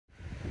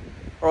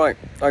Right,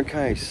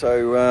 okay,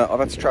 so I've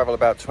had to travel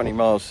about 20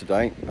 miles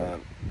today,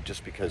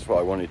 just because what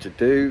I wanted to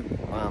do,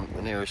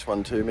 the nearest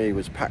one to me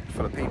was packed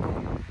full of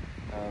people,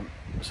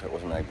 so I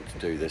wasn't able to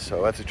do this,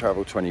 so I had to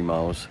travel 20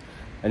 miles.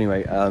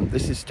 Anyway,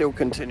 this is still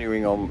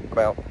continuing on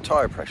about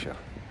tyre pressure,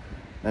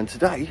 and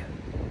today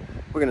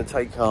we're going to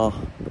take our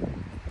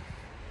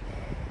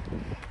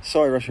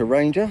Cyrusher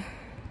Ranger,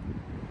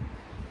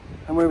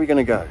 and where are we going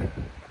to go?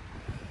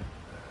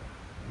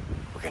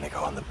 We're going to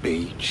go on the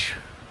beach.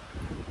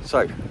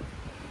 So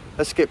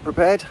let's get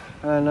prepared,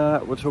 and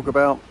we'll talk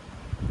about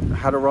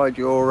how to ride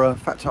your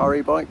fat tyre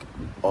e-bike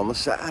on the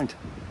sand.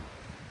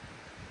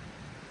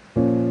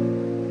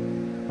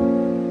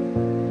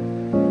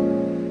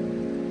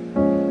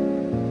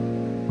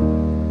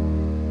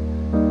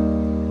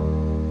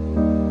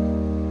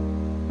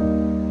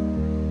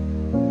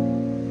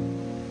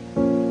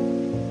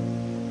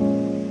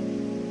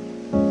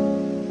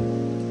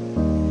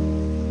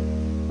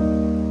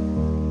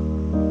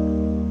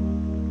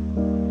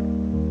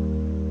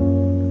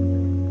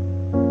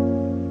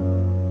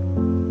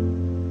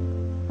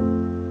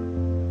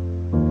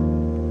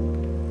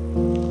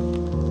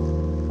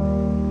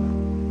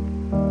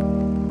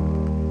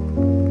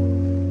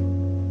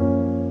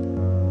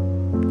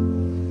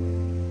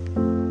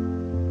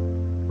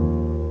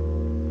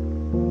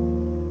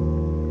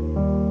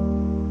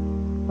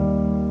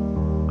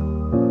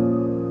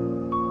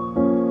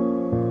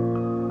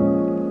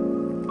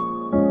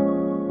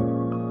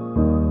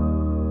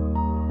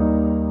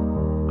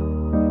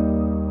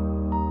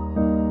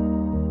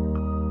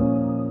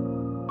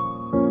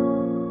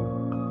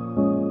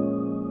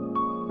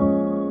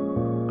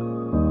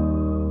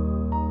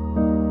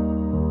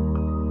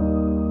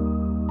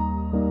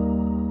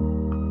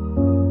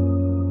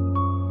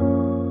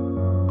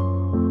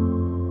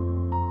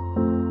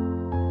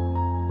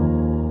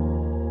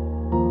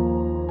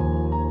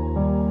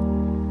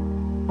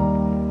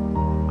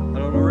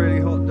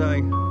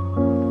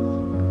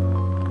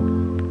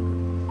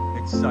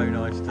 It's so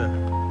nice to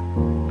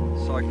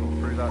cycle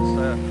through that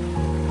surf.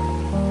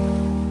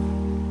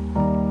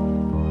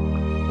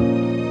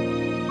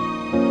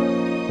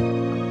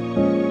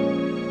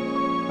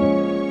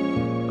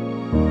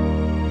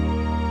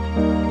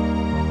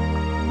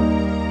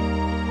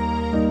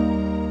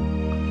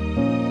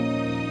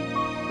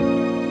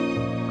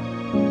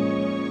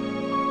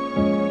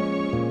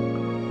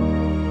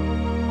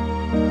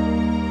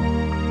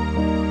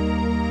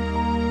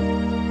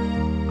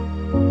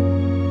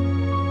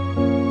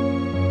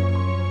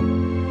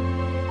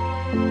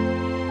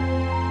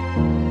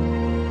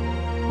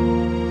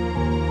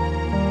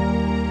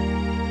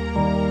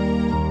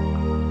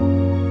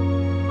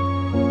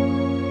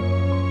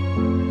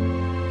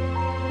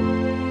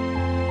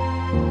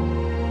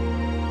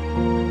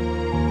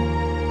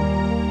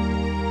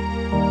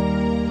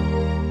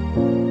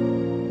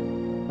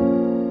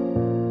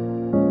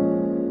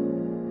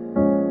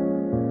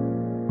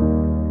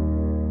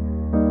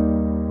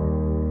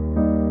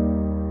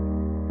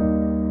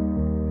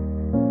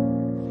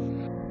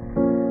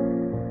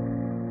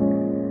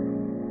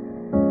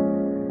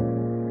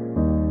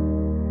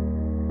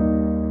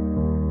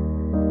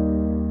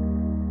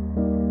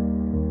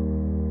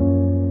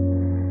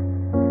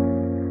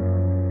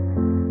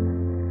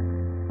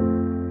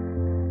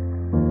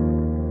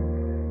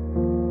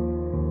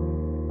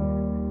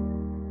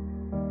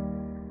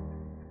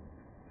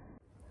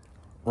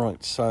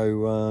 Right,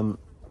 so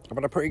I've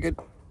had a pretty good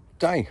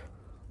day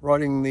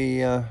riding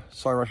the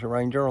Cyrusher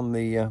Ranger on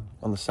the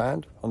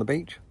sand on the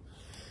beach.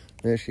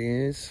 There she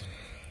is.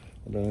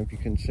 I don't know if you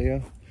can see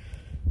her.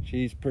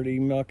 She's pretty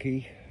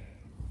mucky,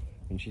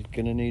 and she's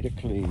gonna need a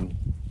clean.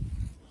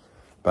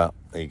 But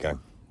there you go.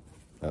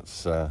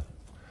 That's the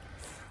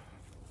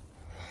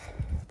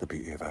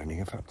beauty of owning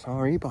a fat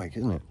tyre e-bike,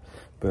 isn't it?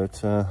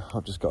 But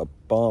I've just got a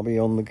Barbie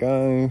on the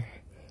go.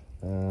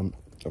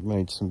 I've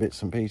made some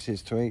bits and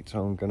pieces to eat,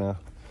 so I'm gonna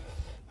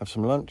have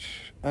some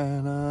lunch,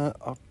 and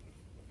I'll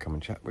come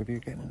and chat with you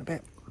again in a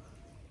bit.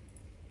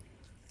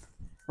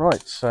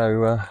 Right,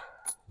 so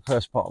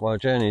first part of our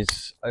journey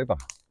is over.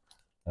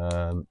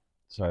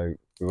 So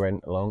we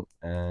went along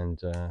and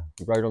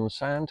we rode on the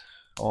sand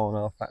on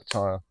our fat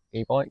tyre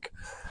e-bike,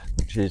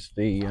 which is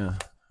the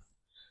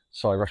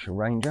Cyrusher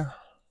Ranger.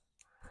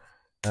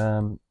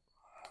 I'm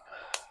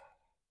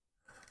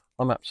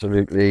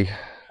absolutely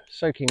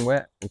soaking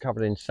wet and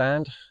covered in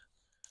sand,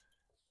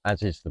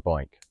 as is the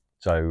bike.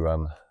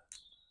 So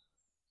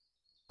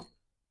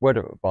word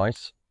of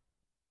advice,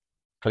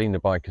 clean the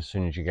bike as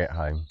soon as you get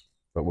home,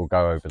 but we'll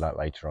go over that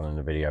later on in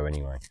the video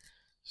anyway.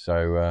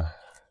 So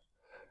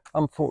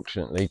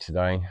unfortunately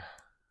today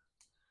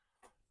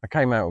I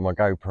came out with my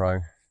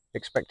GoPro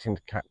expecting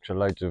to capture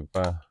loads of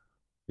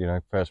you know,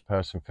 first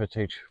person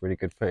footage, really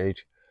good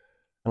footage,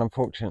 and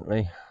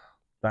unfortunately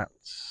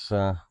that's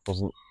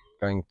wasn't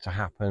going to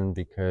happen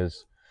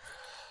because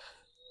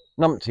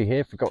Numpty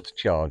here forgot to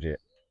charge it.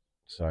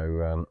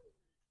 So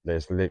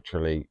there's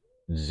literally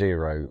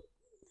zero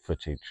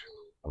footage,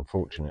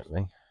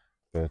 unfortunately,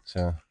 but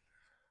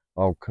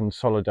I'll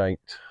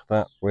consolidate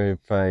that with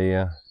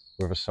a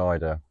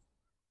cider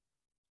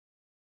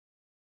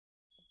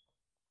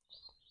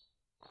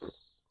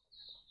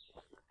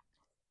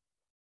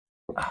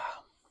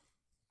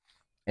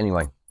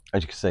Anyway,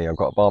 as you can see, I've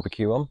got a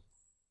barbecue on.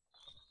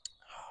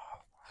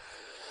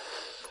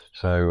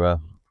 So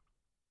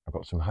I've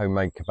got some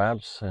homemade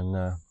kebabs, and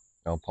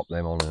I'll pop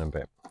them on in a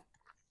bit.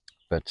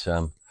 But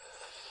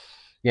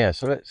yeah,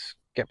 so let's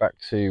get back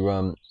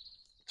to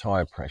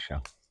tyre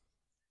pressure.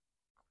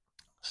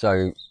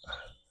 So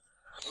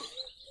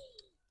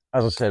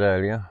as I said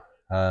earlier,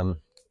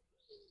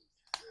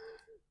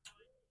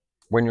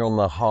 when you're on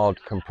the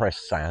hard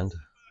compressed sand,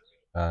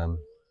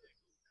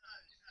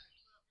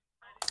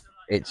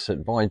 it's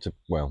advisable.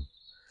 Well,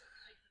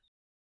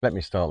 let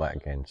me start that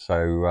again.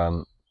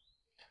 So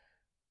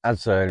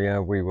as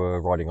earlier, we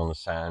were riding on the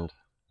sand,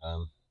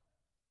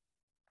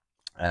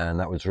 and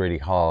that was really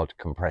hard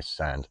compressed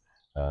sand.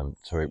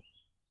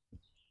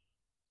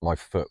 My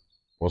foot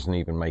wasn't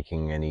even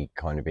making any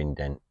kind of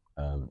indent.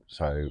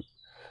 So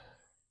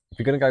if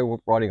you're going to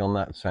go riding on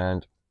that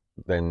sand,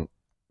 then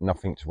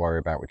nothing to worry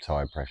about with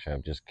tyre pressure.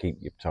 Just keep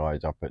your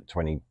tyres up at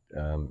 20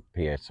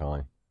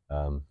 psi.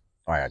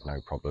 I had no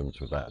problems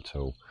with that at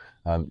all.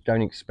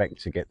 Don't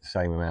expect to get the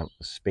same amount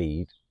of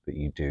speed that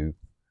you do,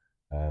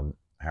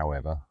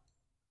 however.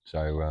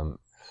 So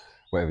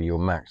whatever your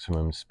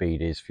maximum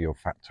speed is for your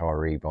fat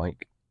tyre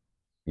e-bike,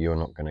 you're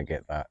not going to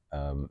get that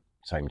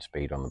same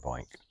speed on the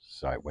bike,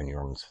 so when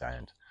you're on the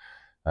sand.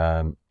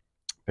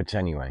 But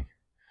anyway,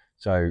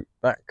 so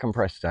that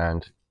compressed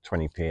sand,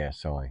 20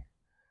 psi.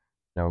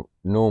 Now,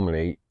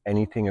 normally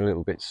anything a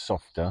little bit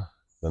softer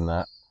than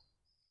that,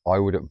 I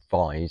would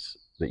advise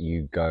that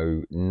you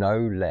go no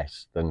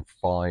less than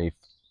 5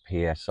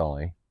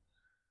 psi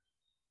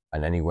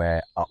and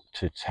anywhere up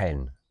to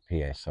 10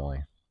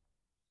 psi.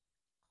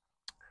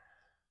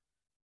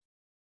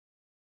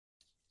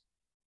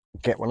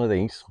 Get one of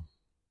these,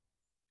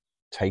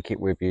 take it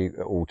with you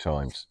at all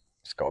times.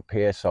 It's got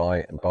a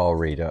PSI and bar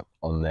reader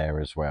on there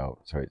as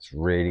well, so it's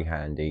really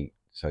handy,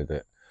 so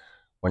that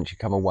once you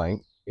come away,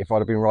 if I'd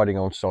have been riding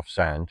on soft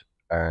sand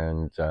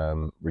and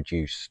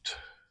reduced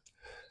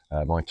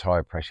my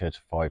tyre pressure to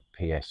 5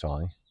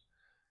 psi,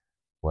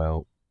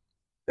 well,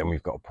 then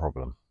we've got a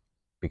problem,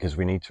 because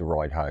we need to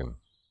ride home,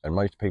 and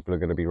most people are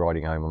going to be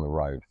riding home on the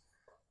road.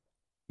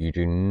 You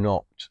do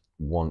not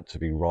want to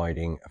be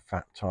riding a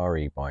fat tyre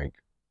e-bike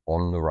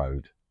on the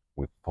road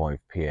with 5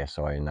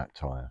 psi in that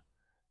tyre.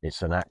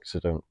 It's an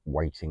accident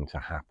waiting to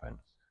happen.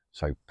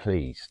 So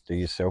please do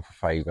yourself a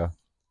favour.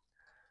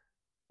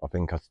 I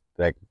think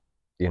they're,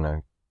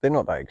 they're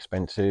not that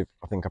expensive.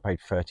 I think I paid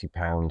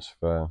 £30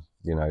 for,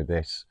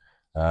 this.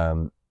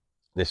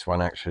 This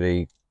one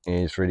actually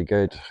is really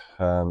good.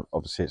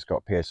 Obviously it's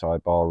got a PSI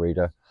bar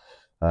reader.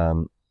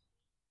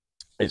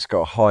 It's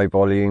got a high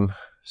volume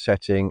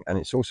setting, and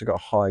it's also got a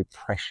high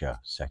pressure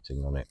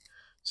setting on it.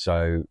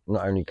 So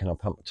not only can I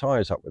pump the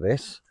tyres up with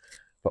this,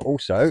 but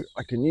also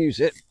I can use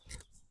it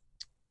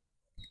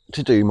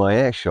to do my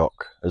air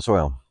shock as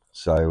well.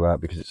 So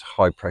because it's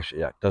high pressure,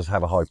 yeah, it does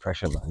have a high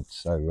pressure mode.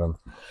 So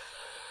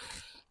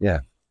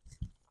yeah,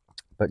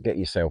 but get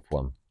yourself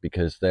one,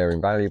 because they're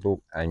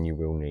invaluable and you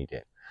will need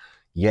it.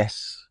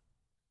 Yes,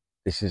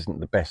 this isn't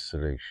the best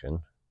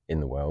solution in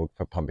the world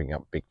for pumping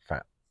up big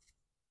fat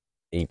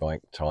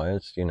e-bike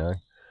tyres,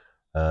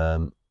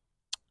 but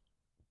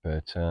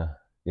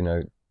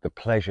the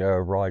pleasure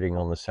of riding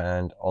on the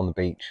sand, on the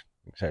beach,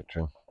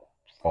 etc.,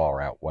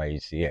 far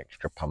outweighs the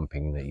extra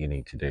pumping that you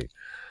need to do.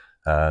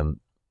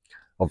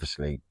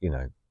 Obviously,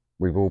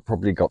 we've all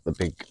probably got the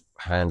big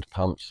hand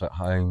pumps at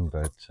home,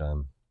 but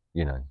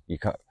you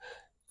can't,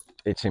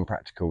 it's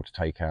impractical to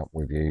take out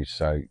with you.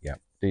 So yeah,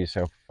 do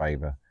yourself a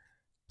favor,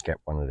 get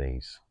one of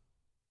these.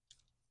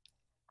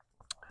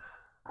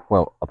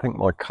 Well, I think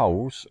my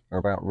coals are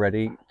about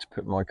ready to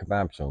put my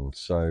kebabs on.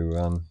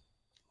 So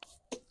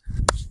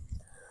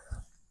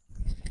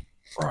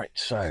right,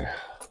 so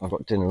I've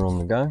got dinner on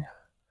the go.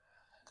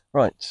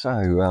 Right,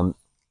 so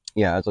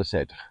yeah, as I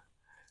said,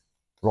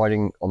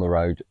 riding on the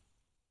road,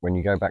 when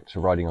you go back to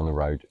riding on the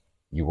road,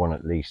 you want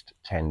at least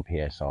 10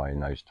 psi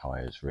in those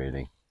tyres,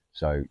 really.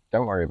 So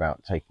don't worry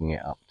about taking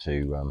it up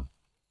to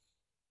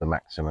the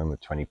maximum of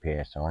 20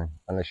 psi,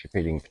 unless you're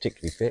feeling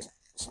particularly fit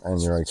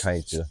and you're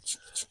okay to,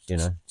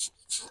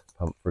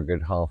 pump for a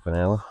good half an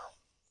hour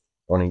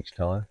on each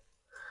tyre.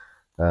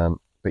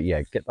 But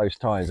yeah, get those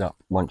tyres up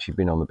once you've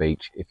been on the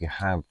beach. If you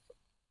have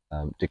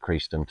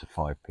decreased them to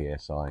 5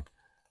 psi,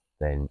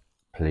 then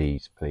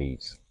please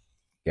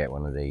get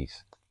one of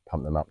these.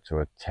 Pump them up to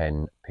a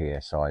 10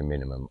 psi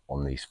minimum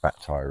on these fat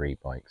tyre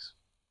e-bikes.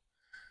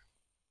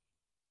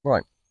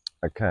 Right,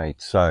 okay,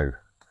 so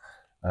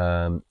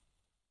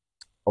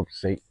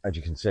obviously, as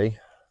you can see,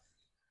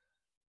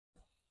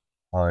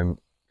 I'm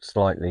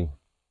slightly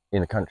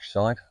in the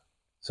countryside,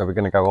 so we're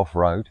going to go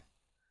off-road.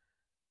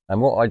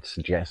 And what I'd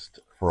suggest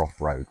for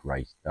off-road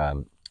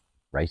riding,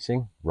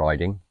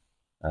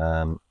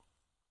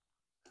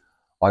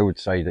 I would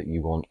say that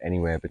you want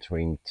anywhere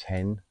between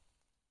 10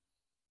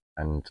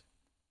 and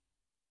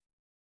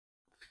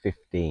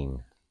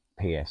 15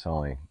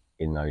 psi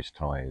in those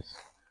tyres.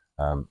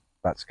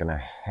 That's going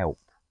to help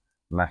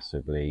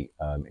massively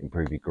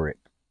improve your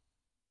grip,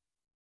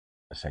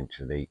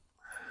 essentially.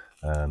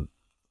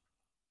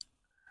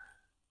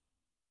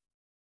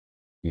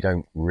 you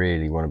don't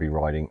really want to be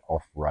riding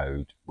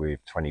off-road with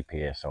 20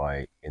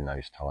 psi in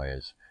those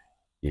tyres.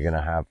 You're going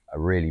to have a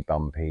really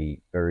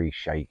bumpy, very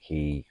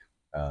shaky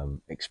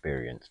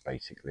experience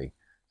basically.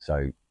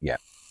 So yeah,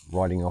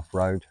 riding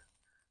off-road,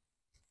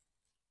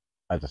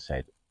 as I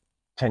said,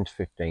 10 to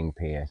 15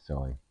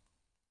 psi.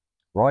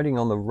 Riding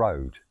on the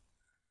road,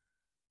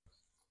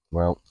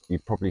 well,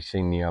 you've probably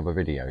seen the other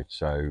video.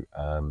 So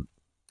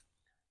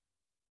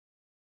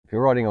if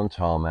you're riding on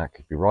tarmac,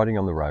 if you're riding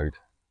on the road,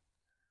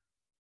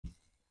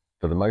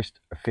 for the most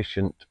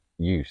efficient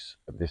use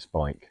of this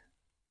bike,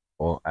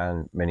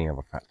 and many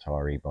other fat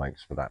tire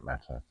e-bikes for that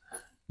matter,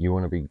 you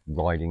want to be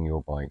riding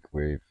your bike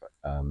with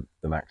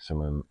the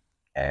maximum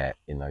air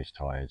in those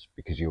tires,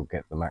 because you'll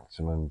get the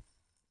maximum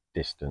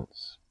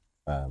distance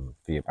for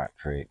your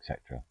battery,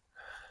 etc.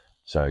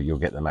 So you'll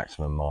get the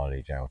maximum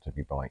mileage out of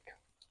your bike.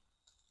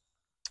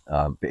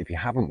 But if you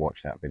haven't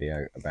watched that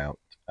video about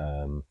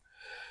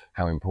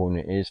how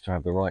important it is to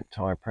have the right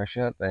tire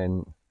pressure,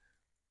 then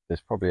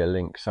there's probably a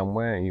link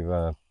somewhere.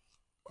 Either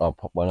I'll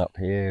pop one up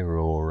here,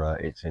 or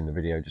it's in the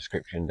video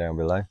description down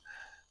below.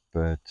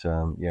 But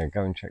yeah,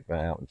 go and check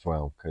that out as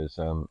well, because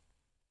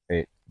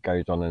it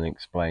goes on and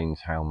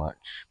explains how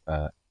much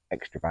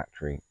extra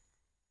battery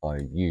I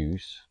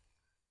use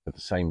for the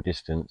same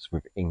distance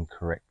with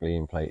incorrectly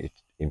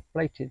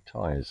inflated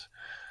tires.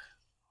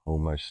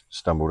 Almost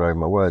stumbled over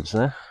my words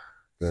there,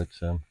 but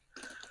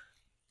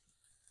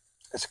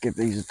let's give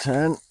these a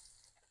turn.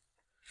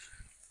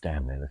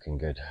 Damn, they're looking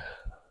good.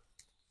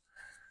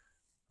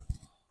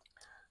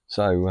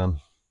 So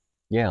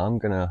yeah, I'm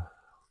gonna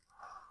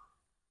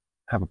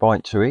have a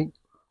bite to eat.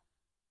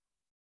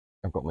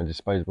 I've got my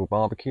disposable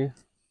barbecue.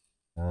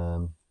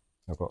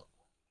 I've got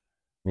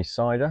my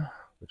cider,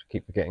 which I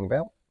keep forgetting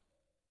about.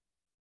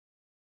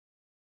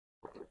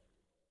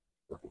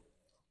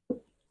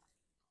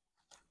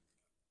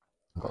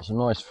 I've got some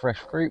nice fresh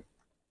fruit,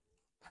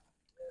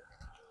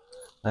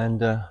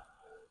 and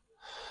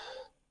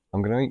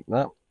I'm going to eat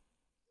that,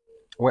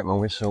 wet my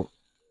whistle,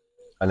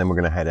 and then we're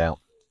going to head out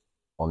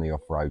on the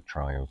off-road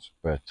trails.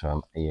 But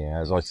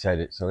yeah, as I said,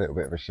 it's a little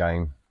bit of a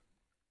shame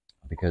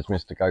because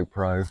Mr.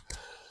 GoPro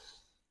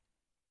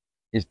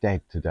is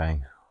dead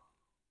today,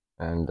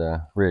 and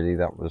really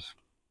that was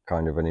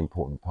kind of an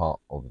important part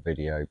of the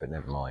video, but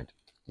never mind.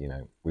 You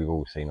know, we've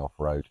all seen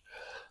off-road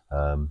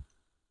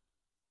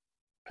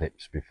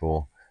clips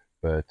before,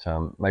 but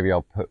maybe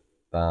I'll put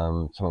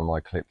some of my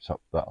clips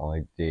up that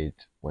I did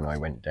when I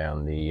went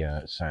down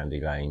the sandy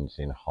lanes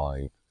in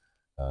Hive,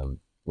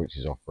 which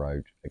is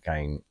off-road.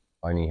 Again,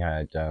 I only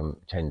had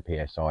 10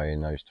 psi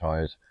in those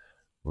tyres,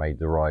 made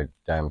the ride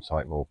damn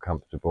sight more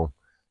comfortable,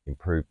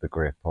 improved the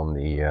grip on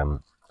the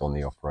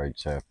off-road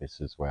surface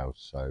as well.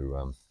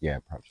 So yeah,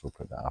 perhaps we'll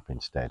put that up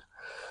instead.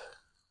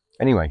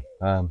 Anyway,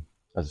 as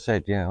I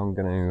said, yeah, I'm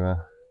going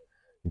to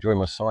enjoy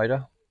my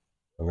cider.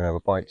 I'm going to have a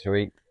bite to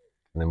eat,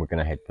 and then we're going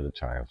to head for the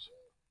trails.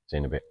 See you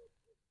in a bit.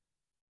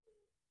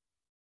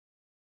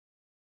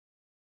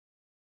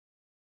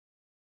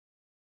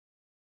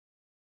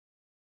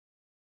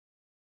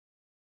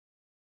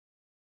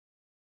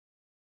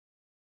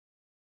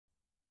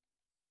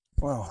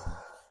 Well,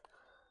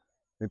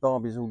 my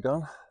barbie's all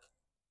done.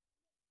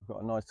 I've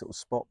got a nice little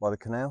spot by the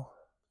canal,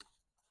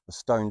 a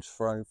stone's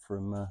throw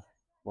from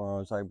where I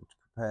was able to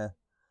prepare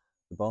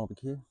the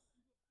barbecue,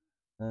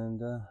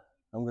 and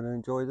I'm going to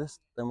enjoy this.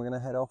 Then we're going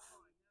to head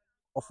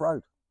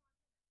off-road.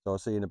 So I'll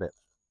see you in a bit.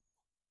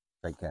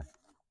 Take care.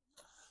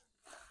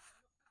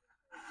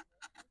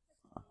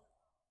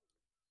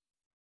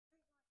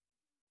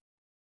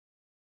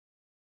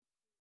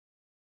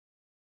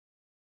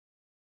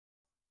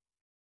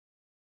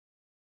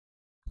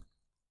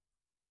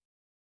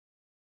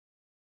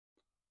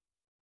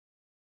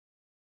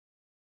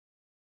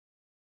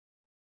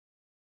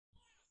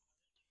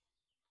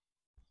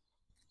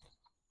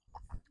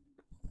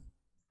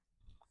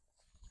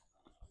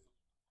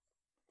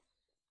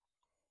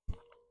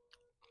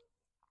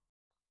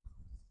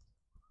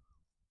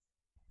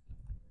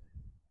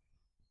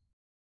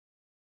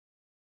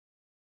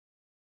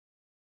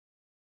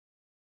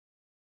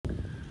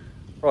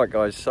 Right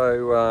guys,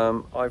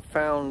 so I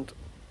found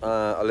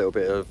a little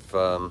bit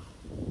of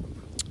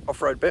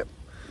off-road bit,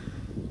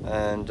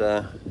 and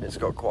it's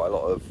got quite a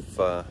lot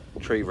of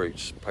tree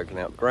roots poking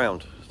out the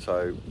ground,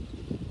 so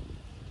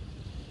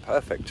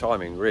perfect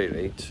timing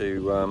really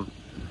to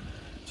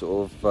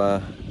sort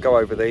of go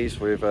over these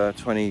with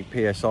 20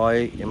 psi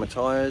in my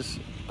tyres,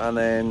 and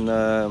then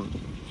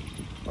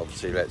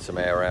obviously let some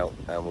air out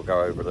and we'll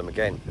go over them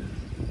again.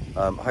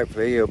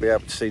 Hopefully you'll be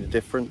able to see the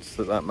difference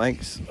that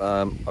makes.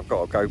 I've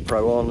got a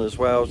GoPro on as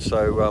well,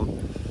 so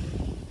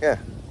yeah,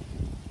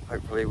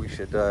 hopefully we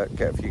should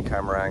get a few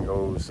camera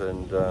angles,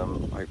 and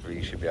hopefully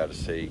you should be able to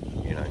see,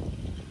 you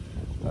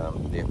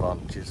know, the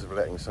advantages of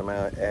letting some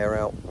air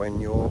out when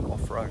you're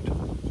off-road.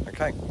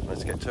 Okay,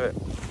 let's get to it.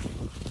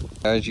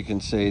 As you can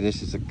see,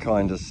 this is the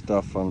kind of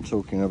stuff I'm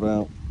talking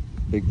about.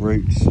 Big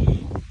roots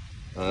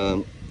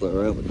that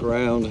are out the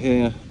ground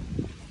here.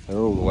 They're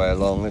all the way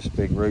along this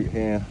big root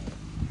here.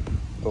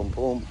 Boom,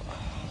 boom.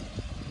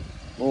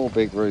 More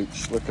big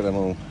roots, look at them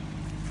all.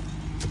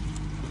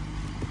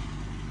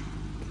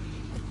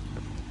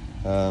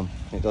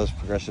 It does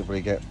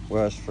progressively get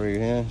worse through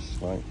here.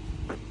 It's like,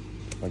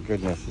 my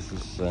goodness, this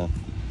is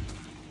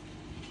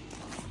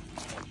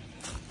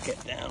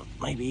get down.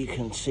 Maybe you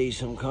can see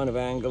some kind of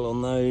angle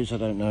on those. I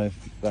don't know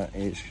if that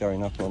is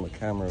showing up on the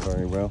camera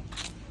very well,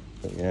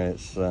 but yeah,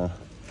 it's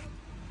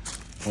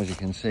as you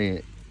can see,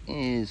 it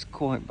is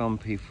quite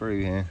bumpy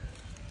through here.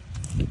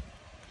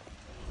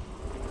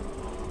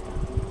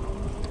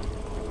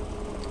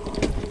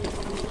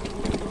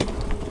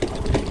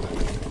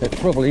 It's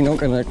probably not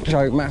going to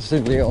show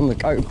massively on the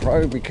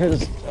GoPro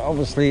because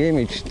obviously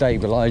image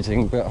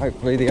stabilizing, but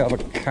hopefully the other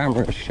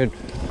camera should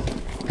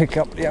pick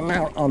up the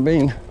amount I'm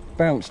being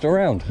bounced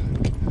around.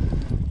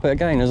 But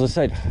again, as I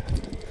said,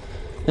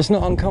 it's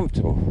not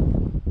uncomfortable.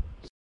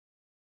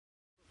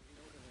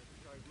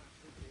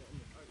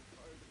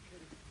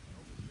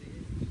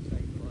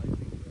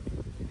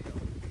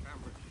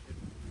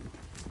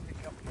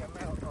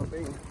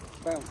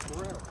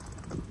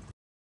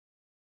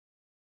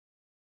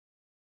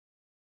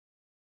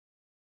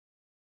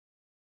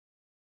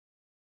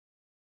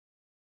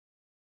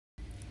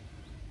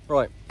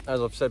 Right,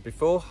 as I've said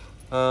before,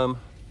 you're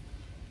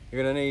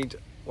going to need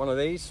one of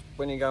these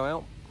when you go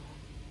out.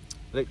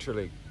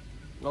 Literally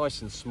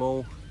nice and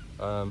small.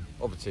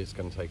 Obviously it's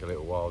going to take a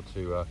little while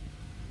to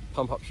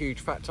pump up huge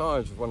fat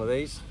tyres with one of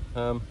these.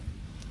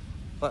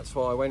 That's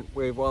why I went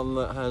with one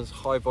that has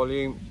high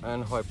volume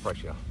and high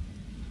pressure.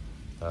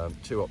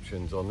 Two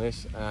options on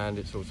this, and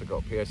it's also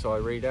got a PSI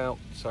readout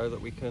so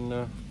that we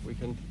can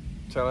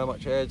tell how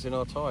much air's in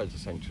our tyres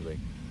essentially.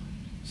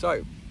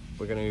 So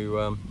we're going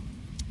to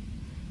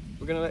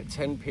let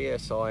 10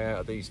 psi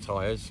out of these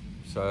tyres.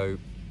 So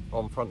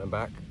on front and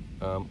back,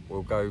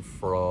 we'll go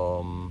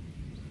from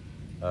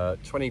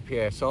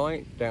 20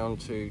 psi down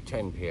to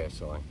 10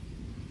 psi,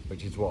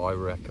 which is what I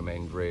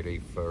recommend really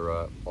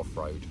for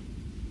off-road.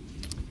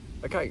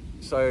 Okay,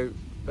 so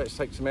let's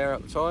take some air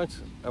out the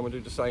tyres and we'll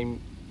do the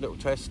same little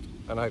test,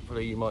 and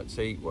hopefully you might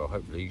see, well,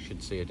 hopefully you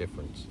should see a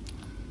difference.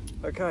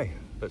 Okay,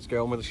 let's get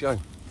on with the show.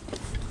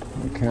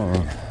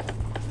 Okay.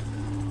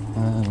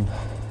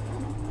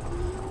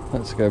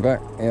 Let's go back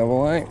the other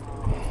way.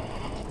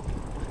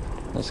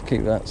 Let's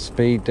keep that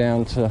speed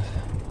down to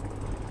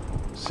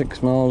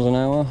 6 miles an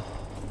hour.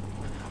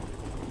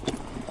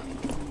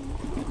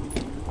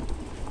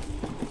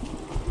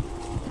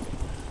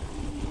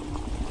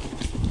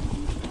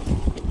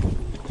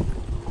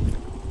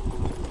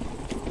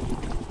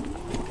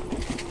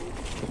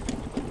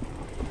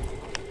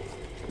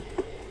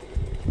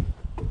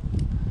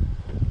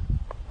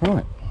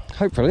 Right,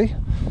 hopefully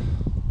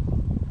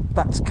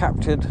that's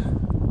captured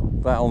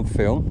that on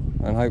film,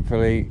 and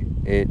hopefully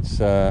it's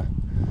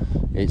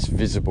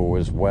visible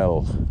as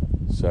well.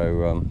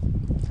 So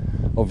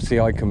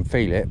obviously I can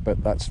feel it,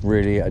 but that's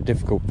really a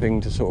difficult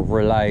thing to sort of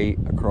relay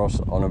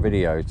across on a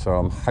video. So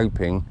I'm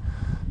hoping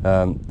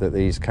that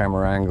these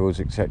camera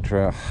angles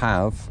etc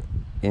have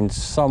in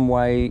some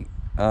way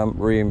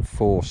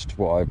reinforced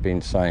what I've been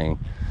saying.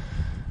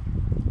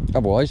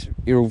 Otherwise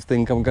you all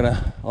think I'm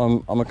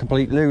a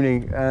complete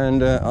loony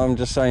and I'm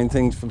just saying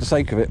things for the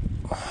sake of it.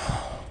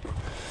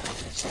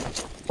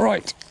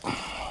 Right,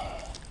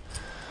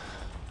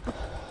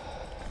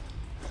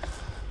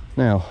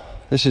 now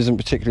this isn't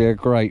particularly a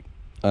great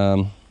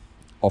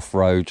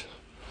off-road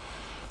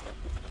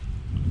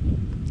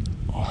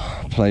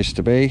place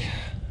to be,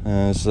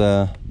 as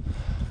there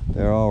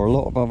are a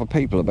lot of other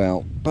people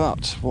about,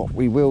 but what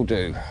we will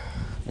do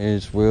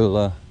is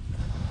we'll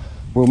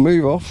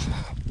move off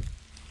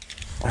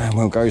and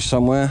we'll go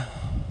somewhere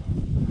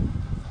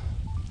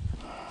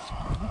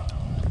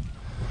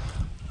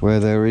where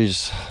there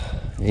is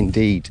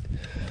indeed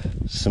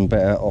some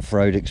better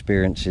off-road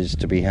experiences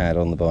to be had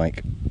on the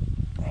bike.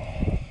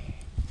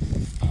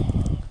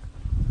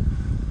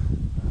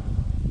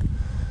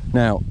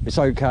 Now it's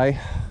okay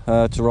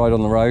to ride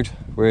on the road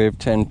with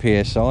 10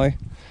 psi.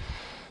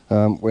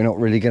 We're not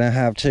really going to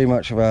have too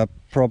much of a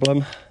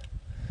problem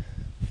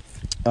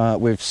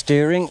with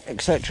steering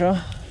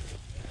etc,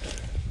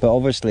 but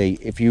obviously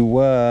if you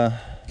were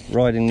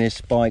riding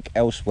this bike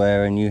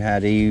elsewhere and you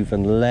had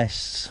even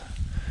less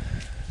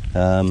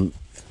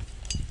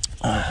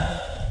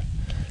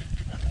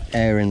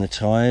air in the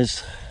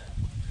tyres,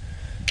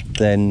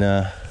 then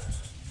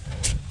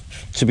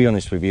to be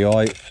honest with you,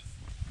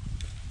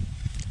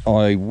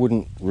 I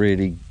wouldn't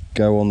really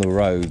go on the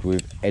road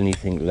with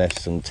anything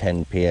less than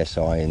 10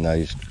 psi in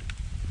those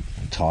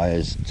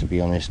tyres, to be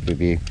honest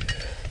with you.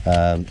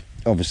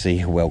 Obviously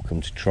you're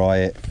welcome to try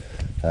it,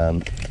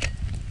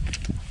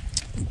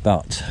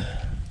 but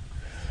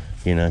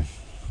you know,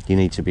 you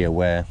need to be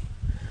aware.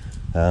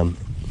 I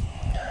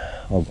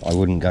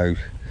wouldn't go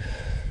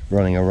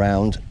running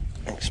around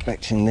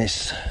expecting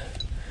this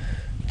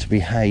to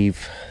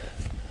behave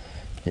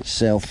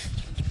itself.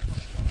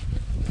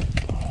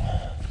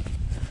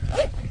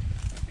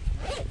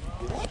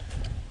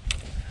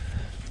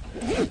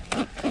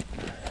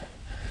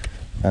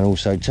 And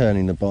also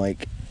turning the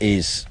bike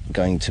is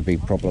going to be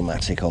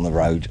problematic on the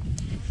road.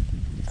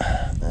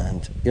 And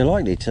and you're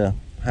likely to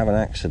have an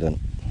accident,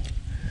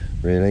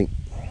 really.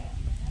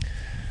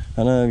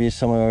 I know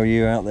some of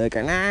you out there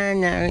going,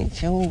 no,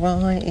 it's all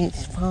right,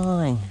 it's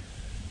fine.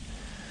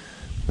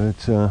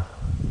 But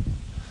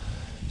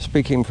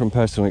speaking from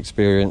personal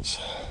experience,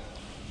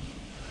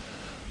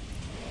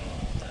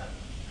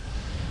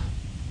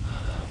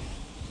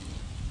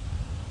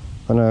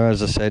 I know,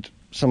 as I said,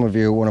 some of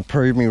you want to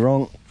prove me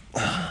wrong.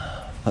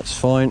 That's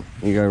fine,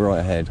 you go right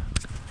ahead.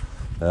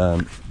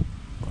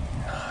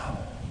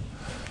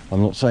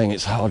 I'm not saying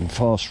it's hard and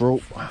fast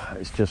rule,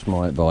 it's just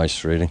my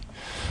advice, really.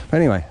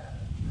 Anyway,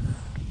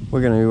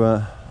 we're going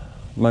to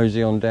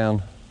mosey on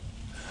down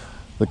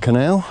the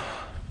canal,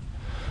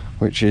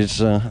 which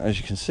is, as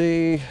you can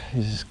see,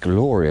 is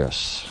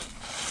glorious.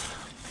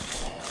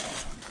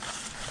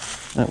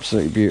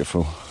 Absolutely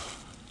beautiful.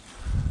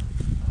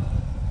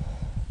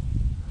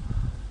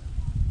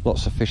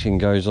 Lots of fishing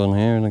goes on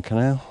here in the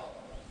canal.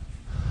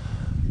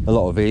 A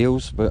lot of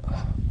eels, but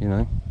you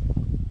know,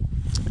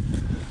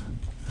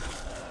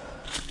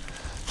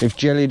 if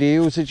jellied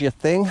eels is your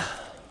thing,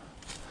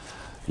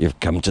 you've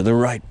come to the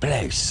right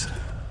place.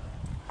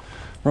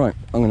 Right,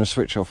 I'm going to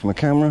switch off my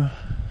camera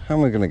and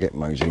we're going to get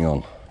moseying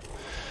on.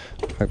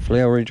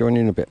 Hopefully I'll rejoin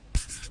you in a bit.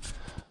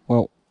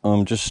 Well,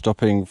 I'm just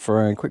stopping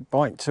for a quick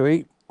bite to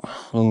eat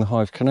along the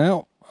Hive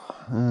Canal,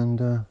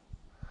 and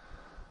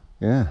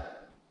yeah,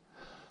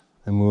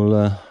 and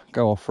we'll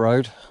go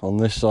off-road on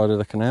this side of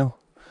the canal,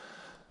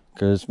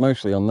 because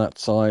mostly on that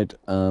side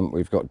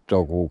we've got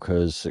dog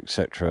walkers,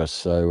 etc.,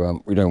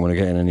 so we don't want to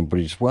get in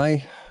anybody's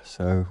way,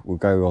 so we'll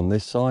go on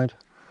this side,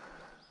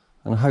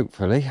 and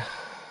hopefully,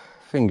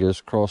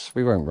 fingers crossed,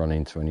 we won't run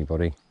into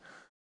anybody.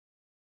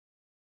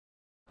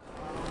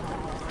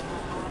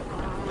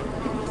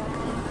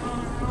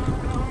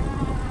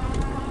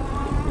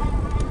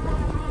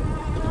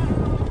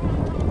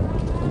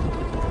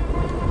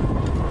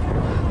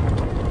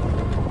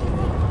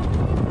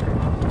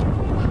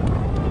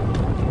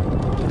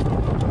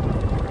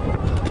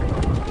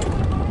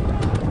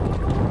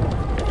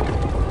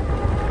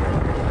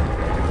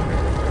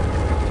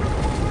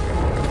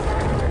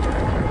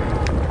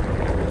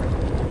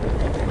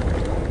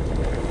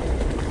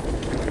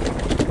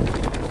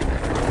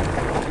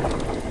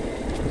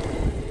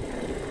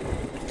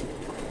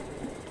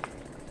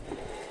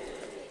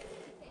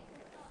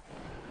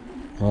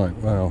 Right,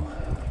 well,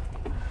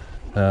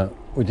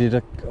 we did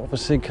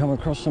obviously come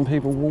across some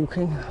people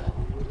walking,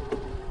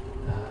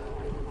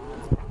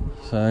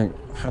 so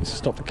had to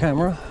stop the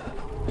camera,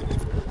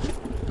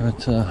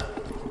 but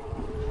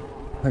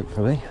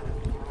hopefully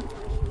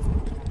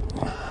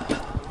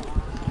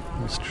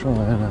let's try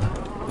and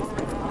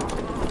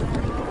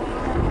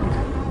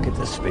get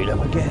the speed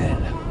up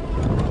again.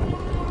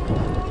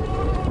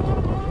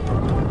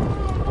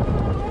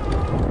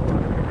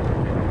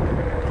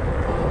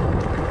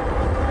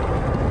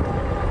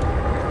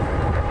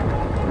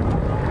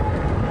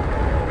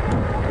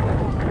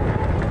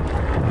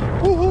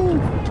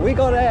 We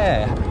got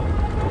air,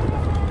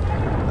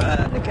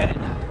 and again.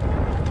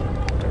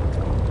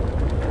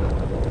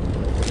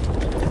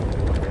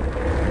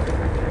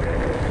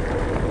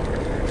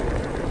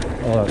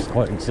 Oh, that's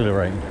quite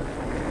exhilarating.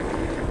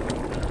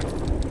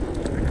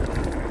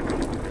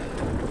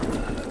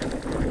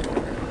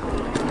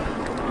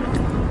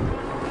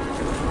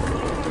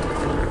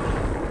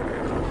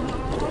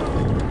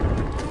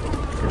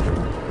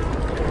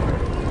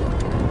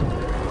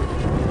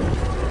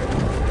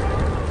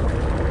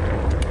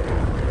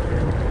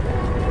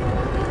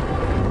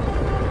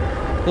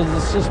 The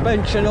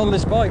suspension on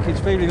this bike is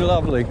feeling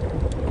lovely,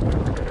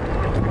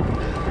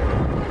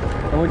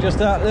 and with just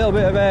that little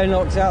bit of air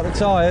knocked out the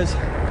tyres,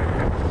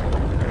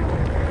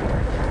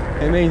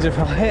 it means if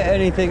I hit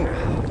anything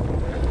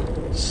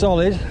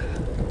solid,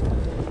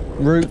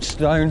 root,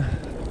 stone,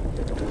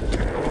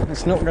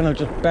 it's not going to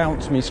just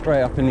bounce me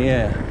straight up in the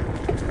air.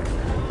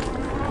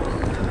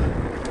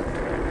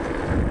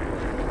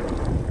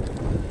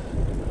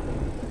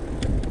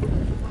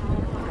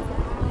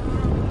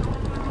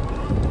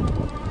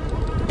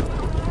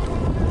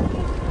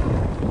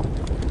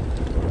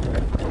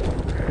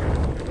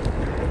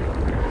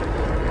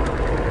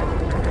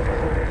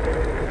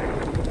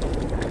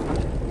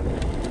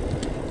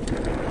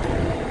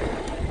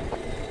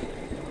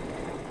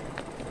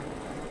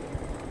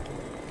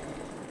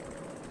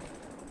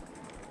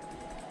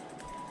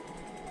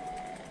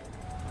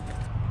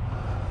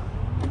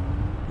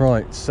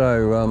 Right,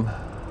 so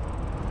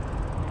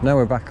now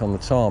we're back on the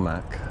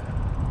tarmac.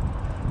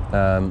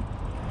 I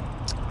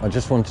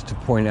just wanted to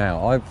point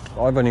out,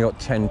 I've only got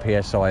 10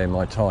 psi in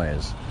my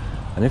tyres,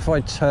 and if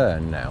I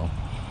turn now,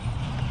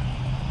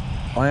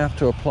 I have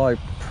to apply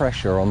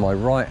pressure on my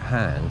right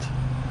hand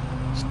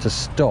to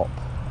stop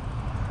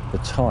the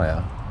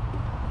tyre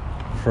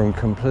from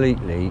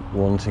completely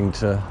wanting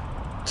to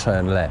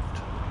turn left,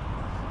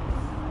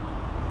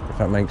 if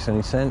that makes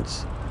any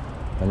sense.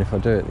 And if I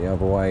do it the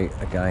other way,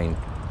 again,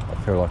 I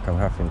feel like I'm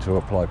having to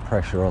apply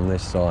pressure on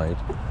this side.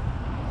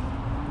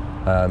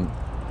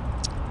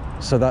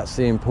 So that's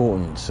the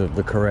importance of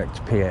the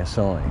correct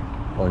PSI.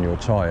 on your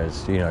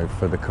tyres, you know,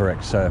 for the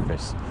correct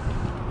surface.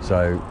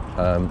 So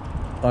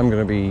I'm going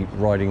to be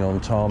riding on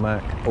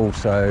tarmac,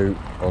 also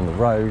on the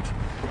road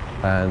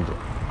and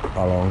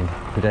along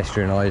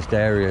pedestrianised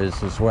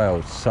areas as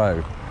well.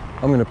 So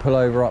I'm going to pull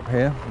over up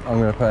here. I'm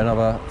going to put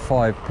another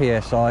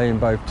 5 psi in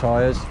both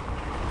tyres,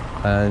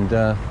 and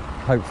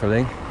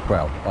hopefully,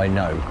 well, I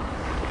know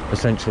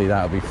essentially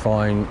that'll be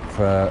fine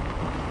for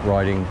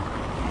riding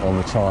on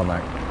the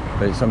tarmac.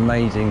 But it's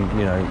amazing,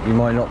 you know, you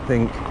might not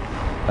think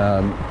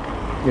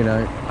you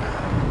know,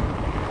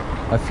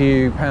 a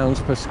few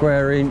pounds per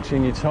square inch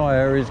in your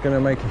tyre is going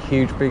to make a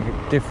huge big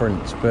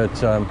difference, but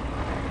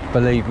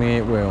believe me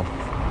it will,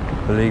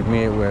 believe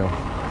me it will.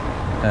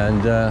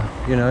 And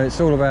you know, it's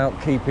all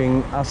about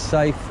keeping us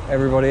safe,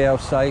 everybody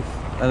else safe,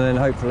 and then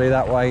hopefully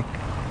that way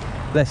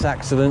less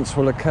accidents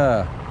will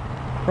occur.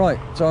 Right,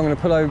 so I'm going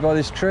to pull over by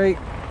this tree,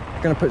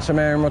 going to put some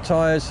air in my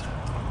tyres,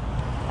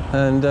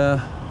 and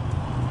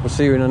we'll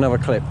see you in another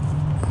clip.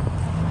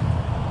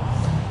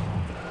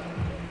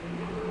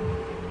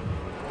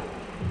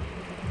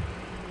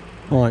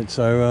 Right,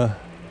 so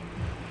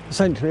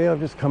essentially I've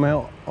just come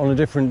out on a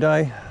different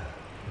day,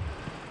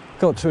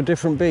 got to a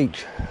different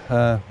beach,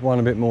 one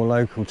a bit more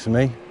local to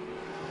me.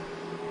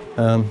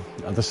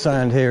 The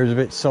sand here is a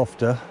bit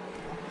softer,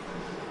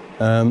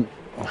 so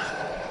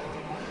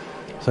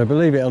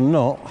believe it or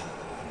not,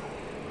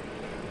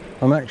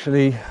 I'm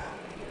actually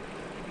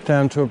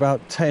down to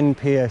about 10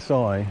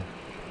 psi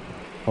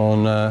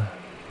on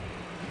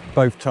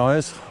both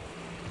tyres.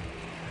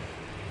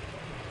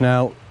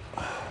 Now,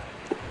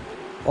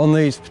 on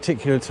these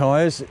particular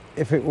tyres,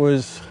 if it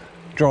was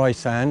dry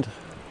sand,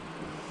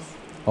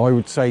 I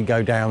would say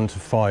go down to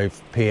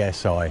 5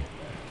 psi,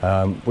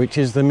 which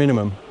is the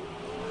minimum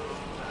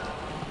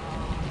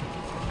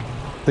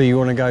that you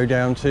want to go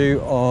down to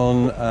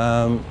on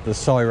the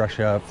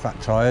Cyrusher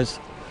fat tyres.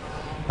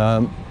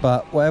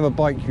 But whatever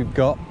bike you've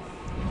got,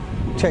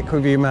 check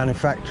with your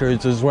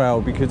manufacturers as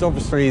well, because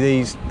obviously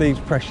these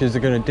pressures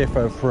are going to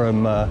differ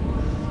from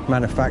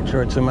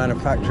manufacturer to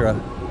manufacturer.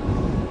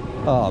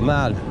 Oh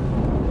man,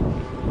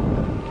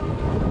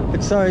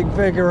 it's so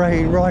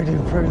invigorating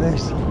riding through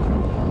this.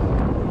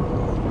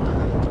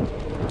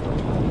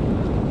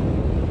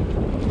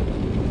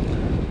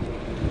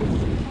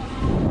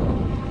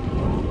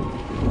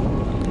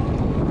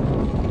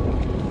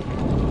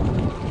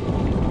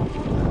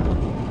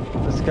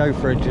 Let's go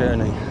for a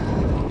journey.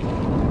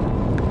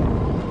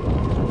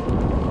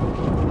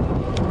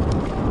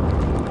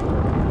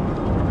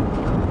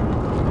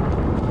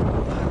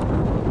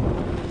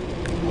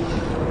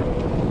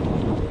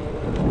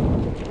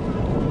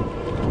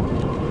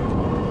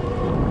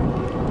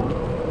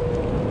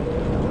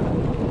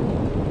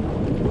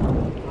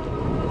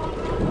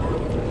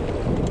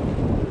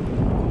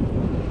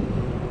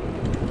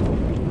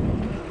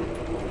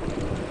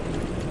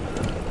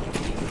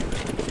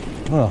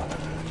 Well,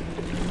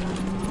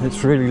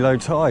 it's really low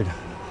tide,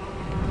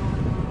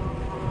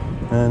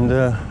 and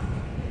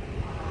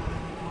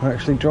we're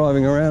actually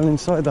driving around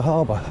inside the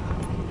harbour.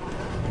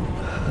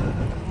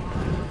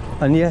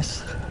 And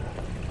yes,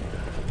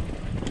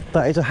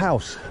 that is a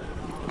house.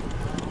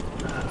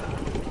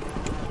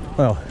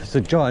 Well, it's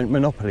a giant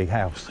Monopoly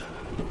house.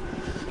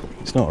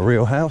 It's not a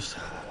real house.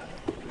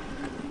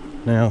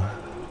 Now,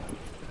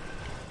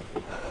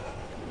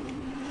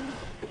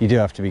 you do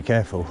have to be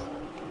careful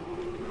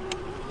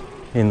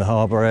in the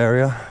harbour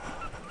area,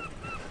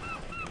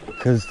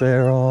 because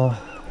there are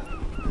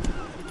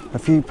a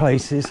few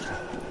places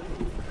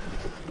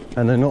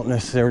and they're not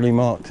necessarily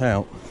marked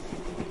out,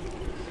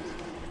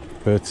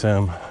 but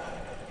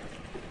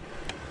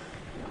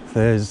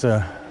there's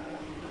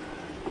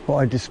what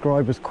I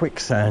describe as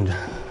quicksand.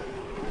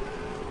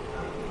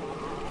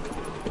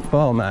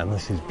 Oh man,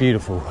 this is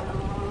beautiful,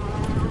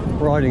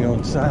 riding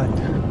on sand,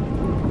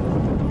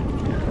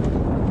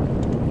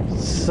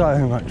 so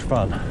much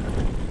fun.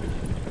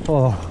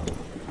 Oh,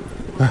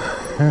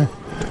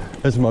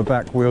 as my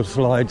back wheel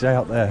slides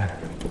out there.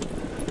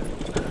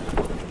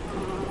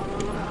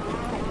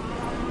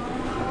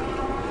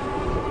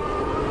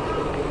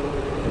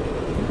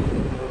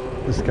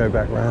 Let's go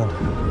back round.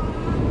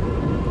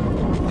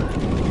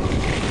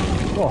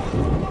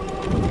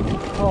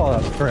 Oh,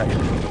 that's fresh.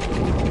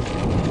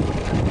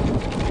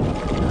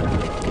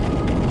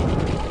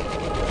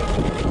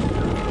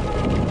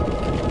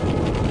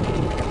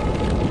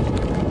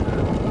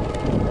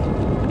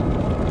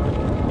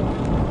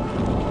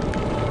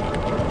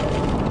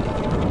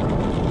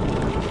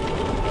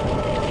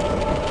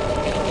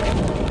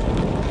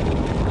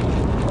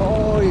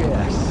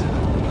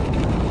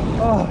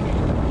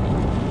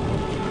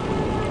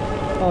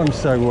 I'm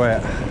so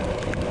wet.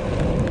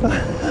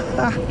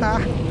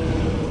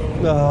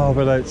 Oh,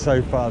 but it's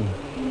so fun.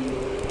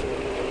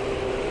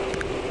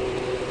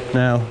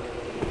 Now,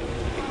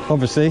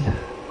 obviously,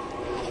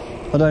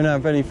 I don't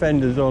have any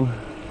fenders on,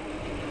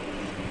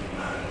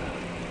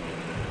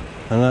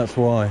 and that's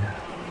why.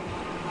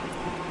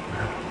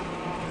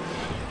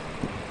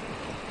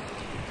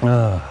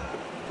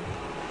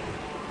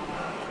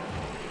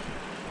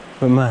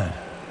 But man,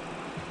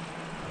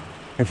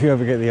 if you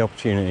ever get the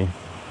opportunity,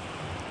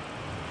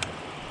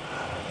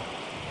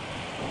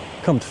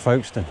 come to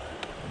Folkestone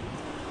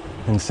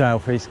in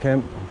South East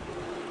Kent.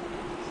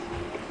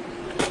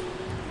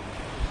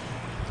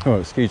 Oh,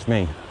 excuse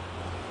me.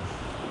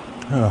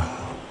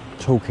 Oh,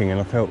 talking and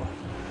I felt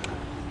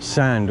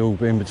sand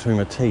all in between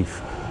my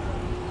teeth.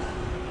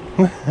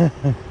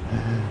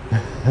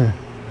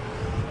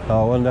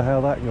 I wonder how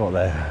that got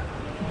there.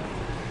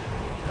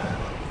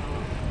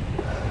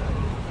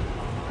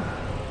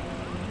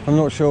 I'm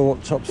not sure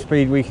what top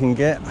speed we can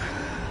get.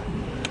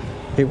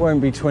 It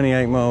won't be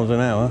 28 miles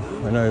an hour,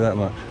 I know that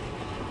much.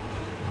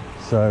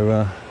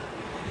 So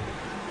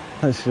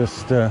let's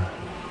just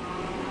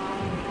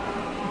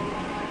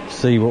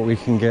see what we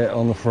can get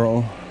on the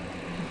throttle,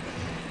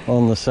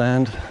 on the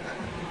sand.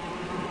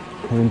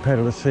 We're in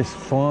pedal assist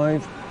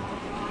 5,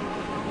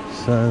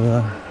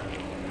 so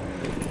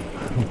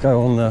we'll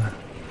go on the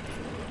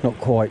not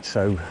quite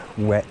so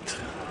wet.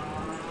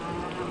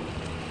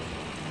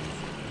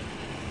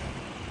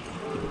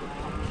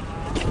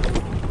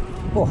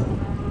 Oh,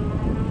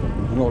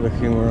 I'm not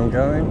looking where I'm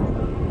going.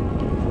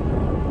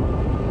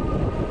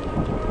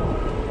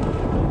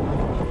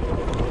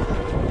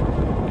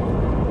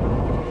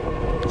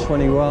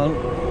 $21,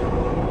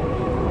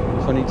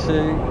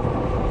 $22,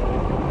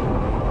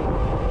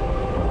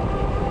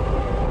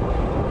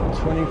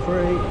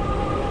 $23.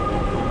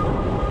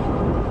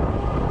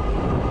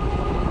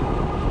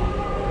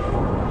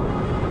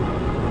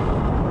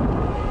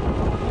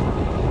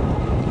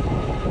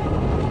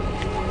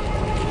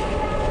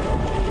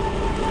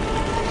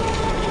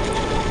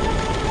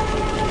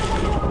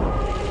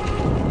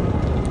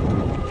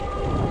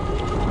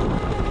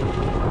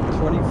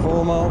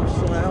 24 miles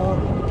an hour.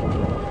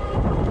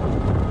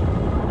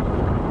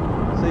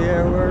 So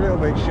yeah, we're a little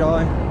bit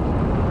shy,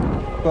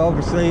 but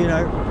obviously, you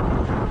know,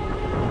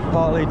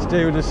 partly to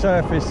do with the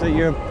surface that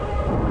you're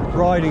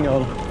riding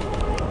on.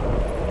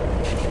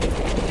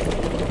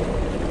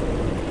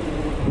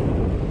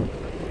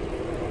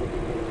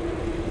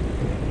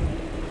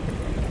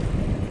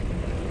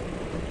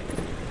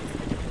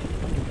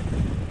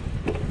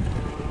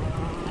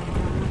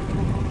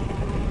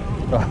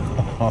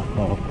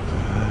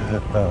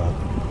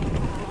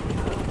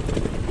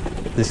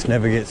 This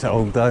never gets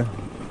old though.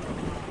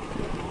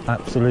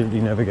 Absolutely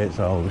never gets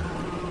old.